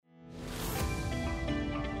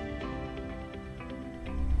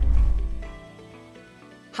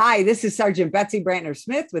Hi, this is Sergeant Betsy Brantner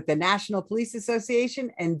Smith with the National Police Association,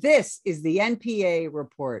 and this is the NPA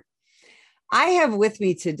Report. I have with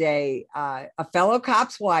me today a fellow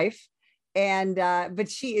cop's wife, and but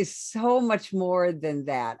she is so much more than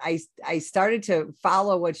that. I started to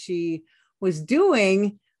follow what she was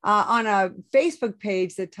doing on a Facebook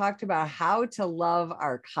page that talked about how to love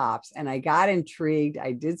our cops, and I got intrigued.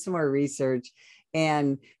 I did some more research.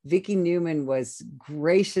 And Vicki Newman was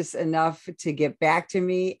gracious enough to get back to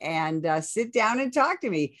me and sit down and talk to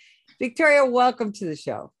me. Victoria, welcome to the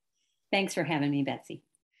show. Thanks for having me, Betsy.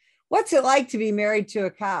 What's it like to be married to a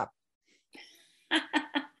cop?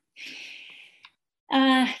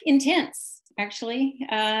 Intense, actually.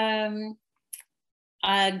 A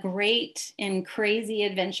great and crazy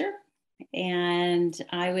adventure. And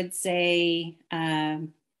I would say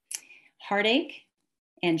heartache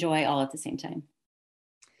and joy all at the same time.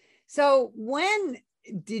 So when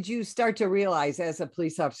did you start to realize as a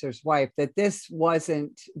police officer's wife that this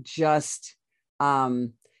wasn't just,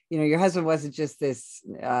 your husband wasn't just this,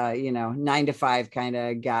 9-to-5 kind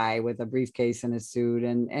of guy with a briefcase and a suit,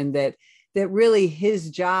 and that really his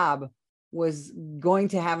job was going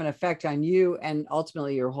to have an effect on you and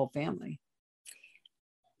ultimately your whole family?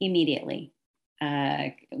 Immediately.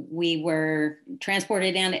 We were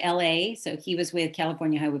transported down to LA. So he was with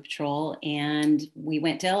California Highway Patrol, and we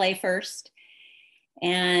went to LA first.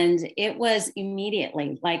 And it was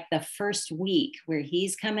immediately like the first week where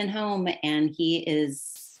he's coming home and he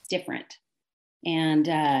is different. And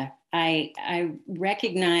I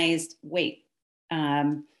recognized,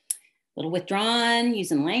 a little withdrawn,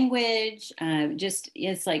 using language,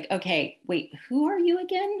 it's like, okay, wait, who are you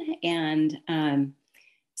again? And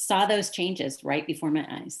saw those changes right before my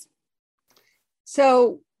eyes.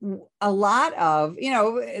 So a lot of,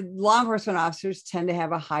 law enforcement officers tend to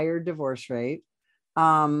have a higher divorce rate.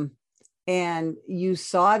 And you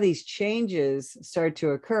saw these changes start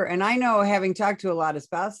to occur. And I know, having talked to a lot of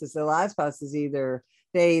spouses either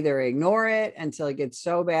ignore it until it gets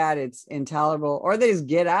so bad it's intolerable, or they just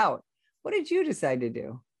get out. What did you decide to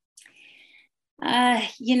do?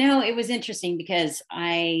 It was interesting because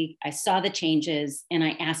I saw the changes and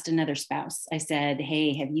I asked another spouse. I said,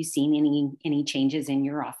 "Hey, have you seen any changes in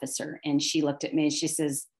your officer?" And she looked at me and she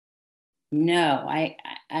says, "No, I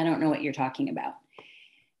don't know what you're talking about."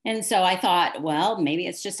 And so I thought, well, maybe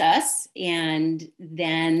it's just us. And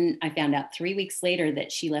then I found out 3 weeks later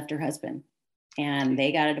that she left her husband and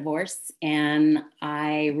they got a divorce. And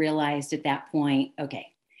I realized at that point, okay,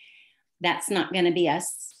 that's not going to be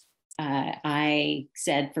us. I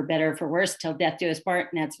said, for better or for worse, till death do us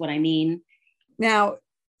part. And that's what I mean. Now,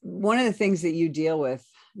 one of the things that you deal with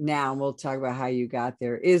now, and we'll talk about how you got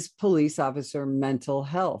there, is police officer mental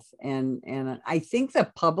health. And I think the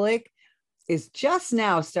public is just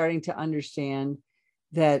now starting to understand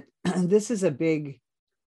that this is a big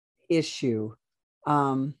issue.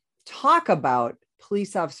 Talk about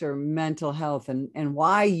police officer mental health and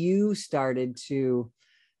why you started to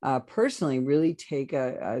personally really take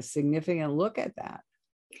a significant look at that.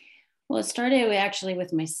 Well, it started actually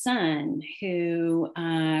with my son, who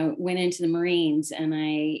went into the Marines,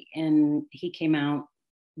 and he came out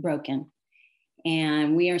broken,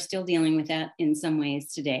 and we are still dealing with that in some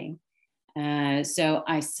ways today. So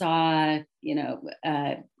I saw,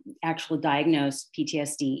 actual diagnosed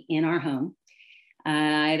PTSD in our home.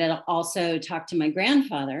 I had also talked to my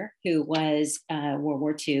grandfather, who was a World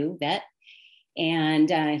War II vet. And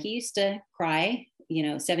he used to cry,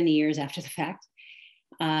 70 years after the fact.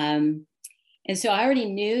 And so I already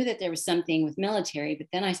knew that there was something with military, but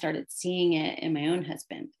then I started seeing it in my own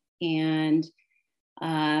husband. And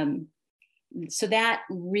so that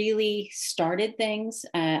really started things.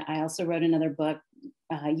 I also wrote another book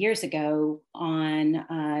years ago on,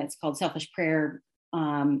 it's called Selfish Prayer.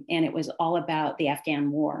 And it was all about the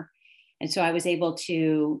Afghan war. And so I was able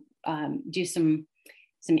to do some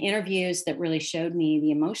interviews that really showed me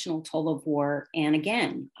the emotional toll of war. And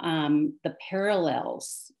again, the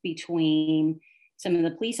parallels between some of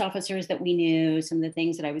the police officers that we knew, some of the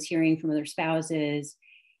things that I was hearing from other spouses,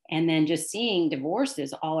 and then just seeing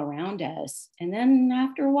divorces all around us. And then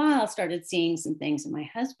after a while, started seeing some things in my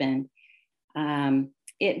husband.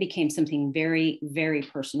 It became something very, very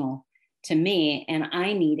personal to me. And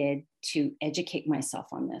I needed to educate myself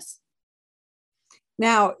on this.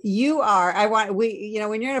 Now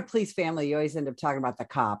when you're in a police family, you always end up talking about the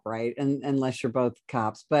cop, right? And unless you're both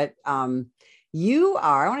cops, but I want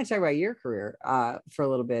to talk about your career for a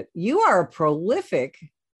little bit. You are a prolific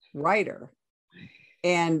writer.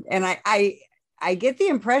 And I get the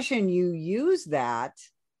impression you use that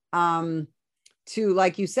to,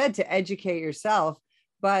 like you said, to educate yourself,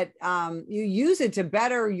 but you use it to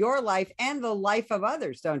better your life and the life of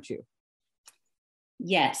others, don't you?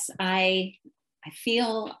 Yes, I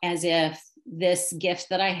feel as if this gift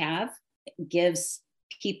that I have gives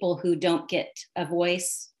people who don't get a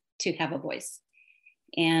voice to have a voice.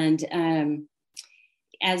 And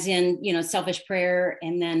as in, Selfish Prayer.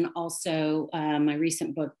 And then also my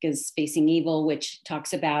recent book is Facing Evil, which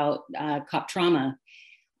talks about cop trauma.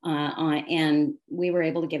 And we were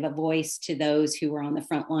able to give a voice to those who were on the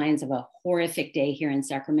front lines of a horrific day here in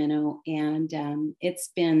Sacramento. And it's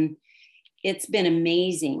been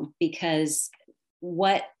amazing, because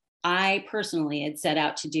what I personally had set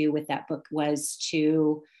out to do with that book was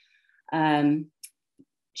to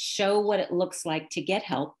show what it looks like to get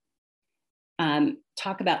help,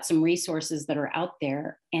 talk about some resources that are out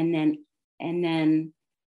there, and then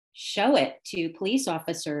show it to police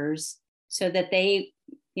officers so that they,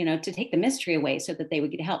 to take the mystery away so that they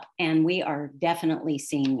would get help. And we are definitely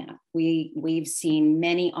seeing that. We've seen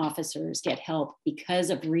many officers get help because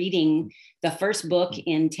of reading the first book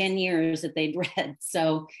in 10 years that they'd read.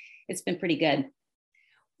 So it's been pretty good.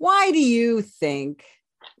 Why do you think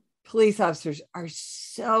police officers are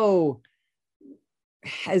so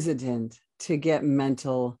hesitant to get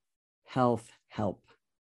mental health help?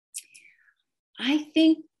 I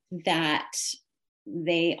think that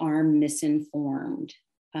they are misinformed.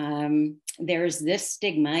 There's this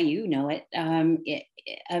stigma,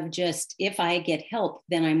 of just, if I get help,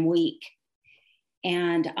 then I'm weak.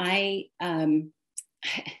 And and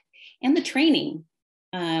the training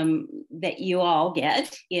that you all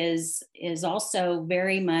get is also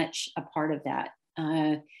very much a part of that.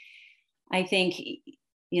 I think,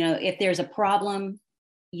 if there's a problem,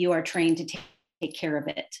 you are trained to take care of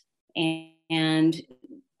it.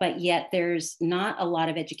 But yet there's not a lot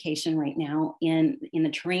of education right now in the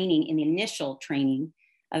training, in the initial training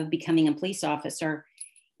of becoming a police officer,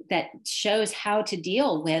 that shows how to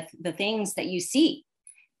deal with the things that you see,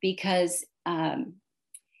 because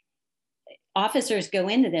officers go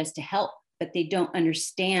into this to help, but they don't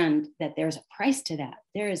understand that there's a price to that.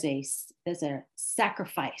 There's a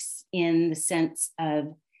sacrifice in the sense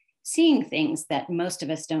of seeing things that most of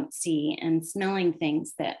us don't see, and smelling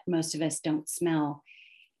things that most of us don't smell,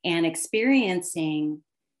 and experiencing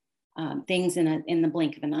things in the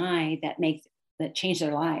blink of an eye that change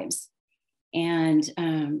their lives. And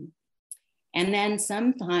then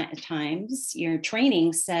sometimes your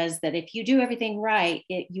training says that if you do everything right,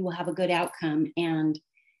 you will have a good outcome. And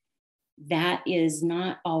that is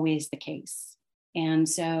not always the case. And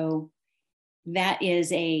so that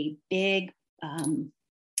is a big,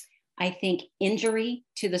 I think, injury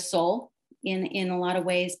to the soul in a lot of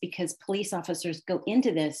ways, because police officers go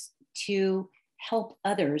into this to help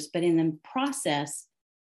others, but in the process,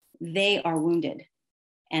 they are wounded.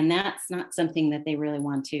 And that's not something that they really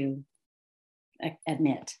want to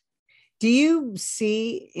admit. Do you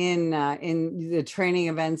see in the training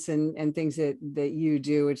events and things that you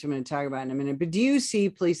do, which I'm going to talk about in a minute, but do you see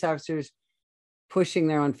police officers pushing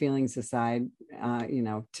their own feelings aside,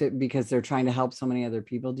 because they're trying to help so many other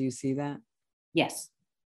people? Do you see that? Yes.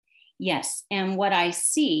 And what I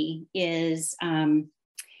see is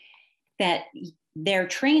that they're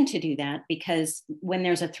trained to do that, because when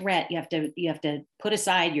there's a threat, you have to put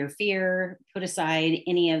aside your fear, put aside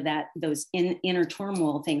any of those inner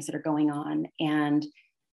turmoil things that are going on, and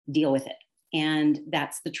deal with it. And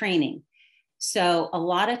that's the training. So a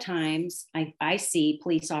lot of times I see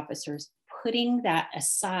police officers putting that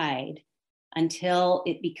aside until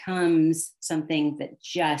it becomes something that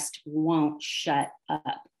just won't shut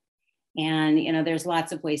up. And, there's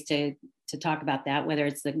lots of ways to talk about that, whether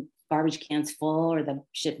it's the garbage can's full or the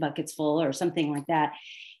shit bucket's full or something like that.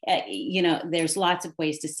 There's lots of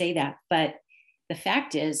ways to say that. But the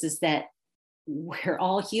fact is that we're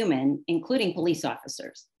all human, including police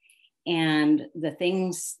officers. And the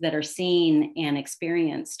things that are seen and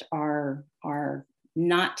experienced are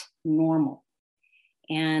not normal.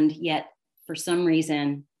 And yet, for some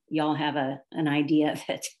reason, y'all have an idea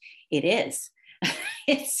that it is.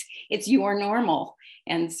 it's your normal.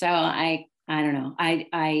 And so I don't know.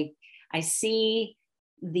 I see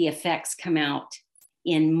the effects come out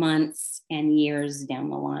in months and years down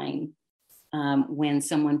the line when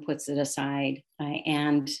someone puts it aside.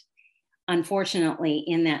 And unfortunately,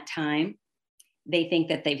 in that time, they think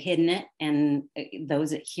that they've hidden it. And those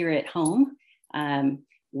that hear at home,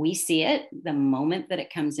 we see it the moment that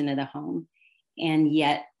it comes into the home. And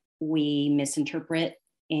yet we misinterpret.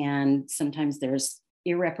 And sometimes there's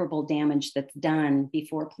irreparable damage that's done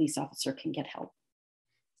before a police officer can get help.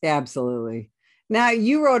 Absolutely. Now,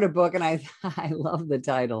 you wrote a book, and I love the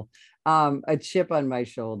title, A Chip on My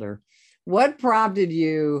Shoulder. What prompted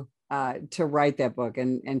you to write that book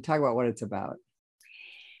and talk about what it's about?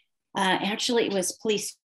 Actually, it was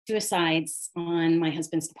police suicides on my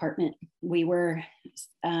husband's department. We were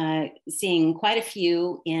seeing quite a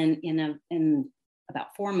few in about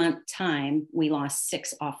 4-month time. We lost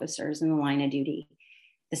 6 officers in the line of duty.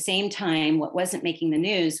 The same time, what wasn't making the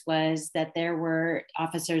news was that there were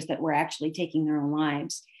officers that were actually taking their own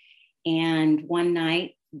lives. And one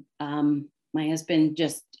night, my husband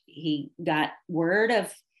he got word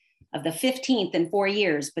of the 15th in 4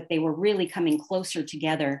 years, but they were really coming closer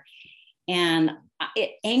together. And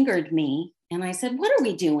it angered me. And I said, what are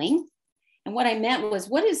we doing? And what I meant was,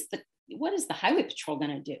 what is the highway patrol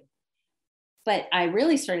going to do? But I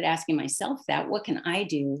really started asking myself that, what can I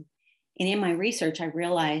do? And in my research, I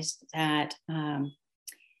realized that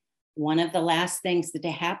one of the last things that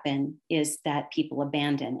happen is that people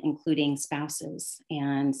abandon, including spouses,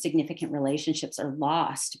 and significant relationships are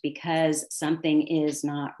lost because something is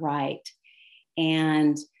not right.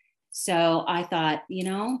 And so I thought,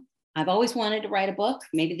 I've always wanted to write a book.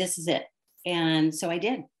 Maybe this is it. And so I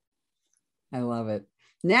did. I love it.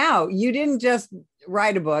 Now, you didn't just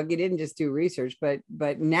write a book, you didn't just do research, but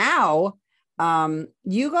now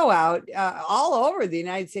you go out all over the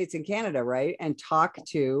United States and Canada, right? And talk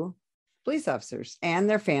to police officers and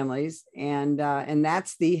their families. And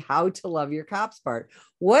that's the How to Love Your Cops part.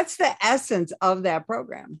 What's the essence of that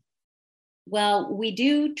program? Well, we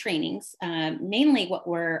do trainings. Mainly what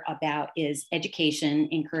we're about is education,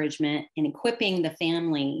 encouragement, and equipping the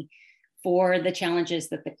family for the challenges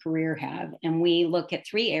that the career have. And we look at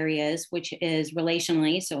 3 areas, which is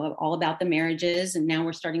relationally, so all about the marriages. And now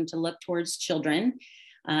we're starting to look towards children,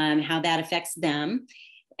 how that affects them.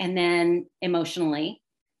 And then emotionally,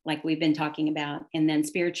 like we've been talking about, and then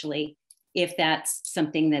spiritually, if that's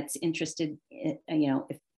something that's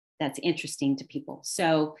if that's interesting to people.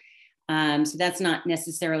 So that's not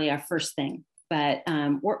necessarily our first thing, but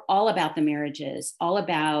we're all about the marriages, all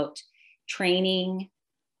about training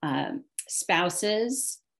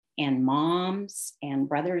spouses and moms and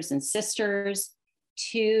brothers and sisters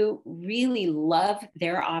to really love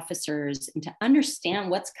their officers and to understand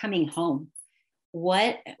what's coming home.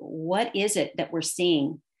 What is it that we're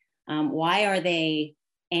seeing? Why are they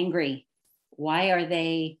angry? Why are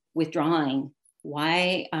they withdrawing?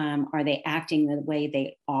 Why are they acting the way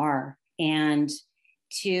they are? And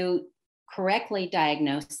to correctly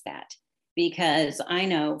diagnose that, because I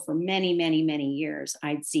know for many, many, many years,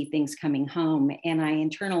 I'd see things coming home and I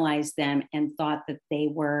internalized them and thought that they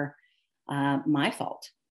were my fault.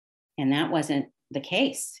 And that wasn't the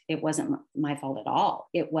case. It wasn't my fault at all.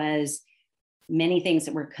 It was many things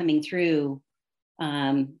that were coming through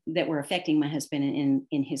that were affecting my husband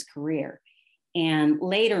in his career. And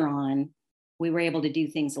later on, we were able to do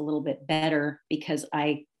things a little bit better because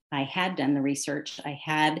I had done the research. I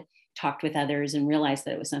had talked with others and realized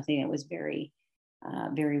that it was something that was very,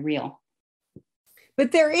 very real.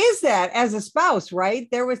 But there is that as a spouse, right?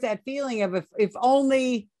 There was that feeling of if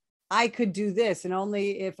only I could do this, and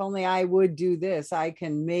if only I would do this, I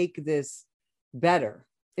can make this better,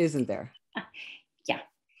 isn't there?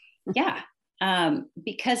 Yeah.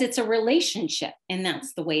 Because it's a relationship, and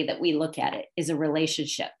that's the way that we look at it, is a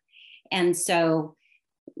relationship. And so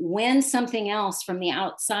when something else from the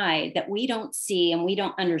outside that we don't see and we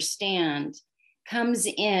don't understand comes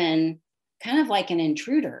in kind of like an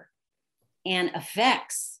intruder and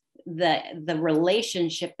affects the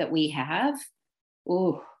relationship that we have,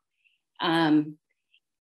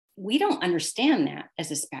 we don't understand that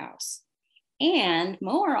as a spouse. And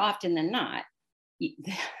more often than not,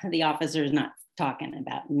 the officer is not talking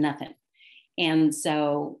about nothing. And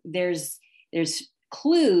so there's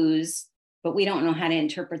clues, but we don't know how to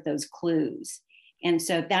interpret those clues. And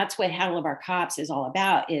so that's what How to Love Our Cops is all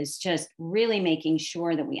about, is just really making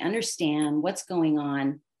sure that we understand what's going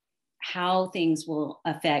on, how things will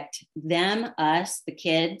affect them, us, the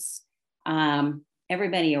kids,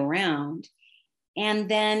 everybody around. And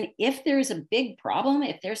then if there's a big problem,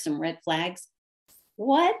 if there's some red flags,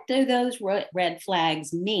 what do those red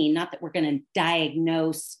flags mean? Not that we're going to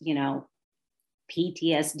diagnose,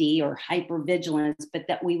 PTSD or hypervigilance, but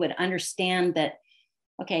that we would understand that,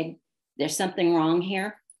 okay, there's something wrong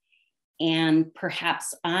here. And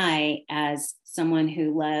perhaps I, as someone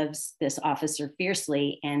who loves this officer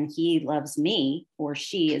fiercely and he loves me, or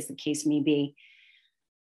she, as the case may be,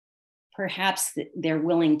 perhaps they're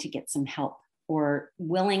willing to get some help or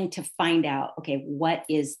willing to find out, okay, what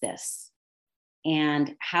is this?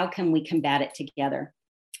 And how can we combat it together?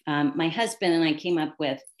 My husband and I came up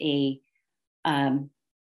with a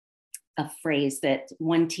phrase that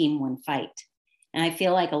one team, one fight. And I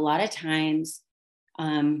feel like a lot of times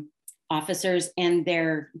officers and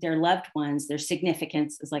their loved ones, their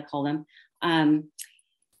significants, as I call them,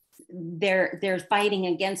 they're fighting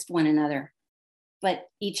against one another, but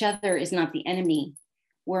each other is not the enemy.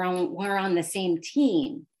 We're on the same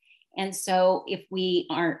team. And so if we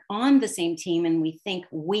are on the same team and we think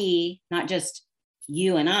we, not just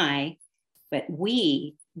you and I, but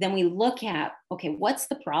we, then we look at, okay, what's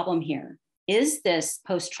the problem here? Is this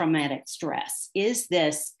post-traumatic stress? Is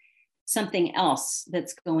this something else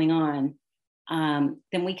that's going on?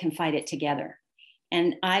 Then we can fight it together.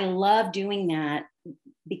 And I love doing that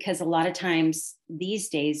because a lot of times these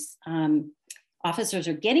days, officers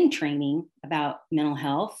are getting training about mental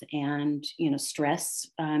health and, stress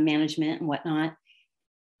management and whatnot,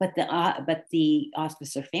 but the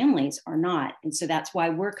officer families are not. And so that's why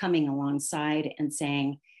we're coming alongside and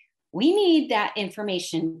saying, we need that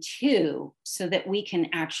information too, so that we can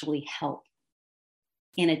actually help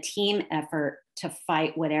in a team effort to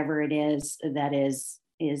fight whatever it is that is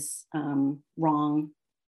wrong,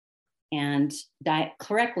 and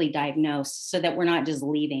correctly diagnosed, so that we're not just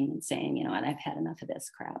leaving and saying, you know what, I've had enough of this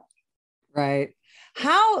crap. Right.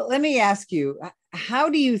 Let me ask you, how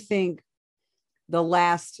do you think the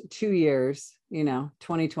last 2 years,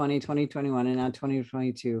 2020, 2021, and now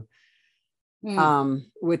 2022,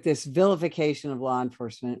 with this vilification of law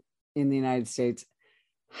enforcement in the United States,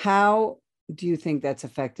 how do you think that's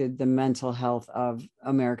affected the mental health of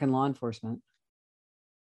American law enforcement?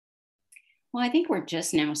 Well, I think we're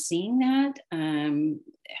just now seeing that,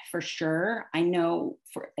 for sure. I know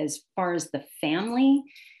as far as the family,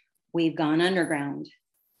 we've gone underground,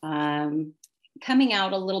 coming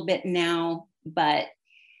out a little bit now, but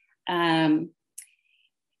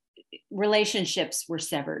relationships were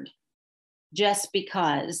severed just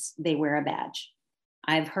because they wear a badge.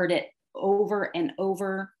 I've heard it over and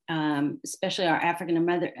over, especially our African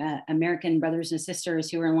American brothers and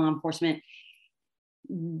sisters who are in law enforcement.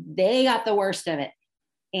 They got the worst of it.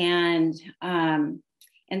 And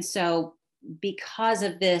so because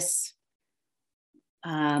of this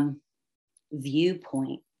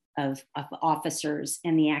viewpoint of officers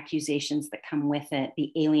and the accusations that come with it,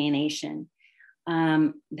 the alienation,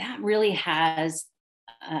 that really has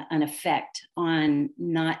an effect on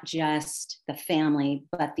not just the family,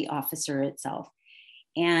 but the officer itself.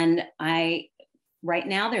 And right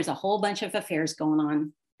now, there's a whole bunch of affairs going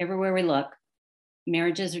on everywhere we look.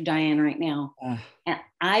 Marriages are dying right now. And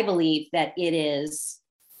I believe that it is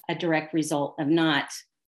a direct result of not,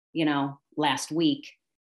 last week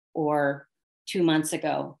or 2 months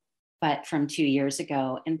ago, but from 2 years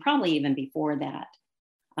ago, and probably even before that.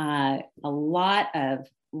 A lot of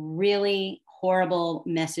really horrible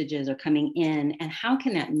messages are coming in. And how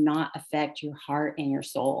can that not affect your heart and your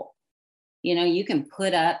soul? You can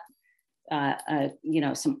put up,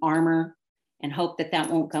 some armor and hope that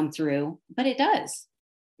won't come through, but it does.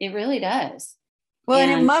 It really does. Well,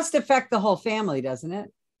 and it must affect the whole family, doesn't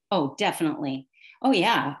it? Oh, definitely. Oh,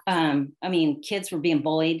 yeah. Kids were being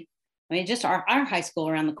bullied. Just our high school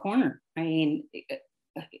around the corner.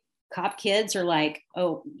 Cop kids are like,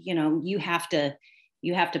 oh, you have to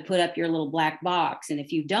put up your little black box. And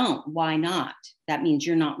if you don't, why not? That means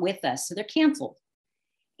you're not with us. So they're canceled.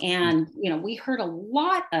 And, we heard a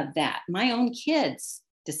lot of that. My own kids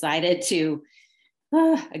decided to,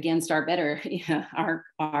 against our better,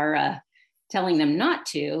 our telling them not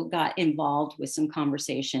to, got involved with some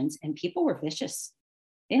conversations, and people were vicious.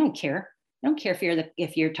 They don't care. They don't care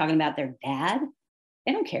if you're talking about their dad.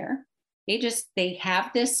 They don't care. They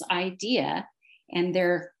have this idea, and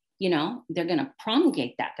they're going to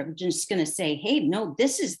promulgate that. They're just going to say, hey, no,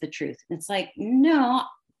 this is the truth. And it's like, no,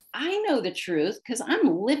 I know the truth because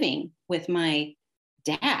I'm living with my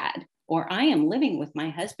dad, or I am living with my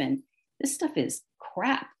husband. This stuff is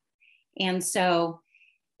crap. And so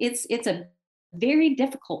it's a very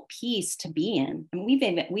difficult piece to be in. I mean,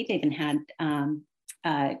 we've even had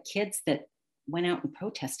kids that went out and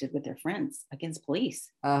protested with their friends against police.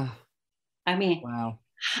 Wow.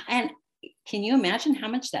 And can you imagine how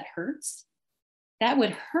much that hurts? That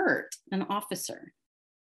would hurt an officer.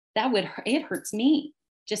 It hurts me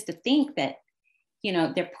just to think that,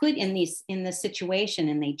 they're put in this situation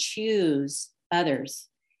and they choose others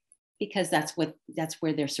because that's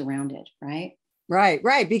where they're surrounded, right?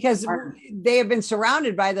 Right. Because they have been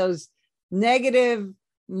surrounded by those negative,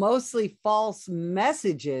 mostly false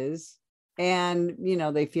messages. And,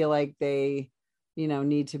 they feel like they,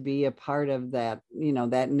 need to be a part of that,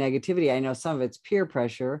 that negativity. I know some of it's peer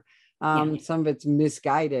pressure. Some of it's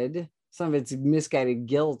misguided. Some of it's misguided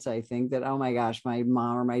guilt, I think, that, oh my gosh, my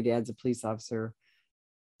mom or my dad's a police officer.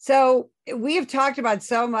 So we have talked about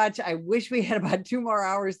so much. I wish we had about 2 more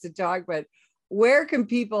hours to talk, but where can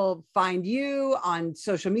people find you on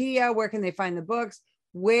social media? Where can they find the books?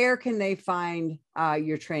 Where can they find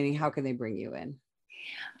your training? How can they bring you in?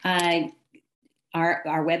 Our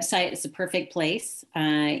website is the perfect place.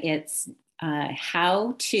 It's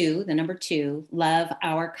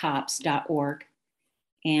loveourcops.org.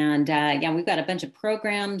 And we've got a bunch of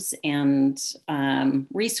programs and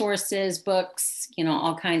resources, books,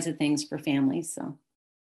 all kinds of things for families. So.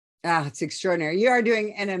 It's extraordinary. You are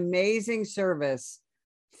doing an amazing service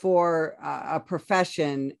for a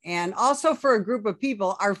profession and also for a group of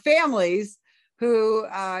people, our families who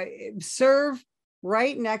serve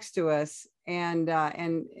right next to us and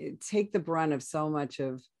take the brunt of so much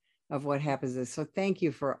of what happens. So thank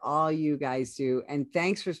you for all you guys do. And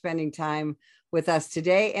thanks for spending time with us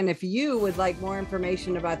today. And if you would like more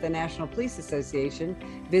information about the National Police Association,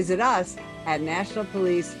 visit us at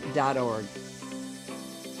nationalpolice.org.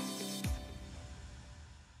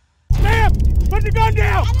 Put the gun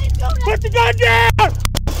down! Put the gun down!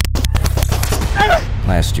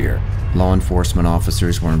 Last year, law enforcement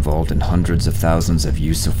officers were involved in hundreds of thousands of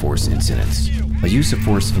use of force incidents. A use of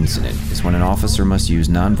force incident is when an officer must use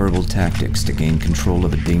nonverbal tactics to gain control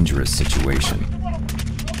of a dangerous situation.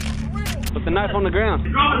 Put the knife on the ground.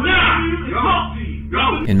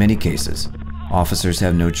 In many cases, officers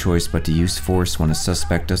have no choice but to use force when a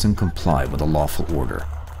suspect doesn't comply with a lawful order.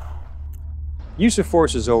 Use of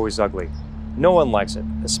force is always ugly. No one likes it,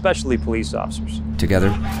 especially police officers.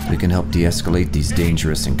 Together, we can help de-escalate these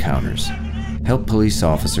dangerous encounters. Help police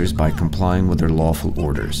officers by complying with their lawful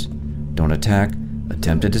orders. Don't attack,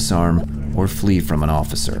 attempt to disarm, or flee from an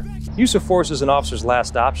officer. Use of force is an officer's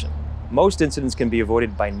last option. Most incidents can be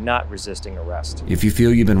avoided by not resisting arrest. If you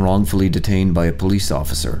feel you've been wrongfully detained by a police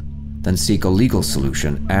officer, then seek a legal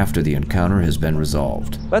solution after the encounter has been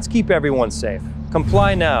resolved. Let's keep everyone safe.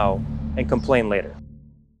 Comply now and complain later.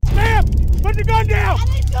 Ma'am, put the gun down!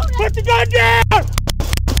 Put the gun down!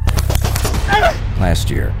 Last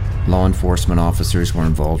year, law enforcement officers were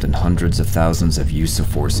involved in hundreds of thousands of use of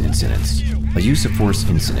force incidents. A use of force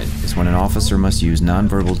incident is when an officer must use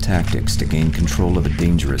nonverbal tactics to gain control of a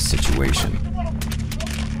dangerous situation.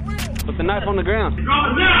 Put the knife on the ground.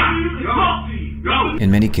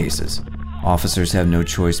 In many cases, officers have no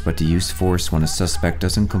choice but to use force when a suspect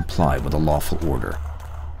doesn't comply with a lawful order.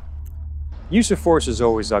 Use of force is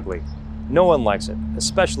always ugly. No one likes it,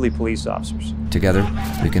 especially police officers. Together,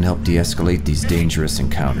 we can help de-escalate these dangerous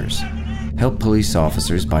encounters. Help police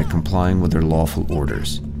officers by complying with their lawful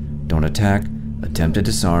orders. Don't attack, attempt to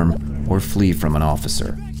disarm, or flee from an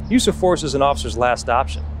officer. Use of force is an officer's last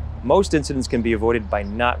option. Most incidents can be avoided by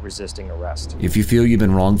not resisting arrest. If you feel you've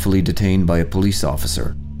been wrongfully detained by a police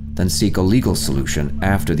officer, then seek a legal solution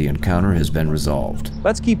after the encounter has been resolved.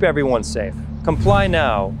 Let's keep everyone safe. Comply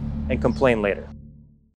now and complain later.